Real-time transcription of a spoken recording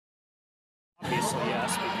Obviously,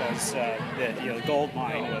 yes, because the gold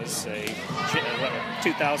mine was a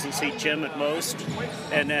 2,000-seat gym at most,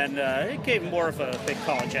 and then it gave more of a big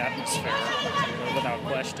college atmosphere, without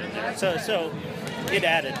question. There, so it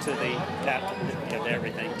added to to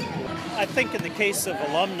everything. I think in the case of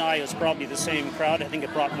alumni, it was probably the same crowd. I think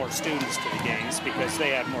it brought more students to the games because they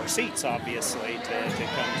had more seats, obviously, to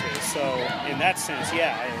come to. So in that sense,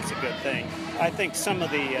 yeah, it was a good thing. I think some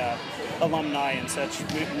of the alumni and such,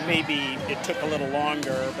 maybe it took a little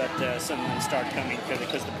longer, but some of them started coming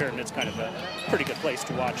because the Pyramid's kind of a pretty good place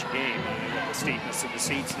to watch a game, with the steepness of the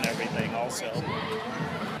seats and everything also.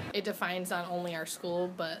 It defines not only our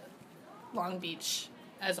school, but Long Beach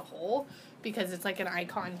as a whole, because it's like an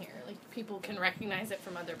icon here. Like, people can recognize it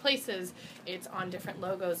from other places. It's on different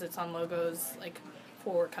logos. It's on logos, like,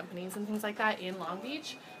 for companies and things like that in Long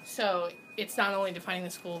Beach. So it's not only defining the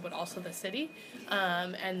school, but also the city.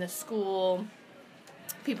 And the school,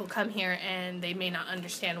 people come here and they may not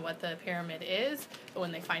understand what the pyramid is, but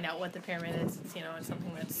when they find out what the pyramid is, it's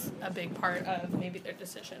something that's a big part of maybe their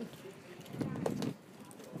decision.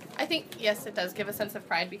 I think, yes, it does give a sense of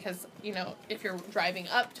pride because, if you're driving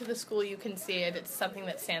up to the school, you can see it. It's something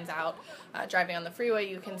that stands out. Driving on the freeway,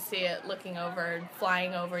 you can see it. Looking over,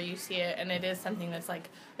 flying over, you see it. And it is something that's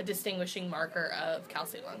like a distinguishing marker of Cal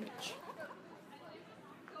State Long Beach.